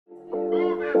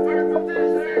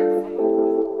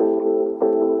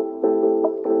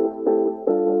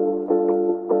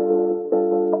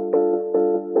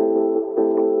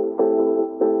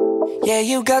Yeah,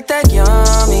 you got that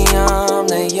yummy, yum,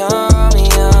 that yummy,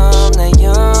 yum, that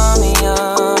yummy,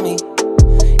 yummy.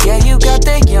 Yeah, you got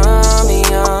that yummy,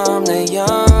 yum, that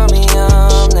yummy,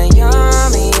 yum, that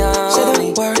yummy, yummy. Say the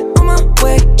word on my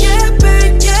way. Yeah,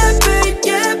 babe, yeah, babe,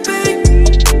 yeah, babe.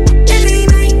 Any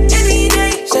night, any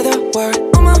day. Say the word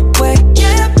on my way.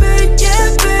 Yeah, babe,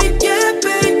 yeah, babe, yeah,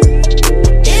 babe.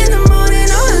 In the morning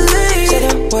or late. Say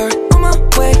the word on my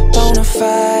way.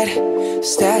 Bonafide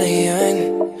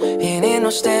stallion. Ain't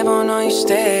no stable, no, you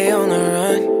stay on the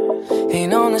run.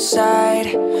 Ain't on the side,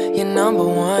 you're number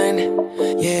one.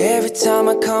 Yeah, every time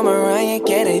I come around, you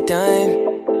get it done.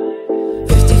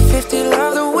 50-50,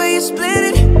 love the way you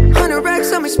split it. 100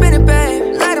 racks on me, spin it,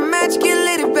 babe. Light a match, get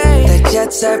lit, babe. That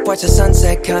jet set, watch the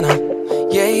sunset, kinda.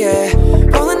 Yeah, yeah.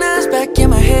 Rolling eyes back in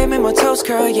my head, make my toes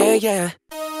curl, yeah, yeah.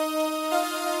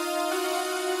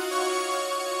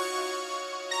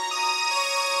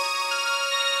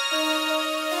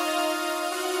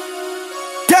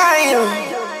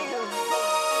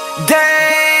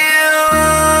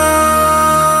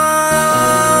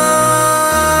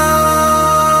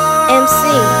 MC,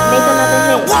 make another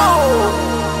hit. Whoa.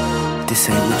 This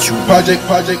ain't what you want. Project.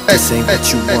 This ain't what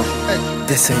you want.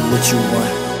 This ain't what you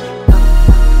want.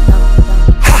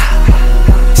 Ha!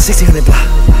 1600 block.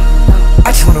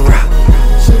 I just wanna rock.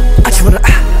 I just wanna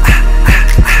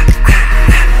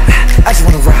I just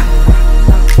wanna rock.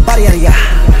 Body yada yada.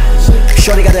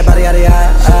 Shorty got that body yada yada.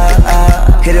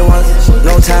 Hit it once,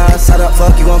 no time. Side up,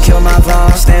 fuck, you gon' kill my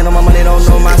vibe. Stand on my money, don't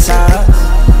know my size.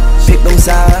 Pick them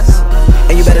sides,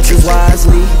 and you better choose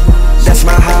wisely. That's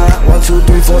my high. 1, 2,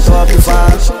 3, 4, throw up your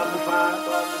 5.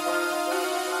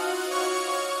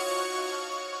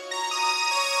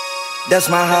 That's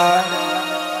my high.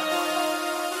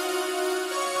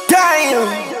 Damn.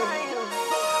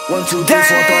 1, 2, 3, 4,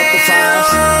 throw up the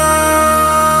 5.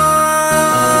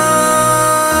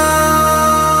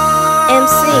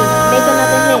 MC, make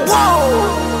another hit.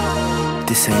 Whoa.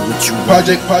 This ain't what you want.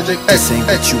 Project. This ain't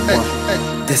what you want.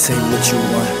 This ain't what you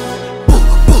want.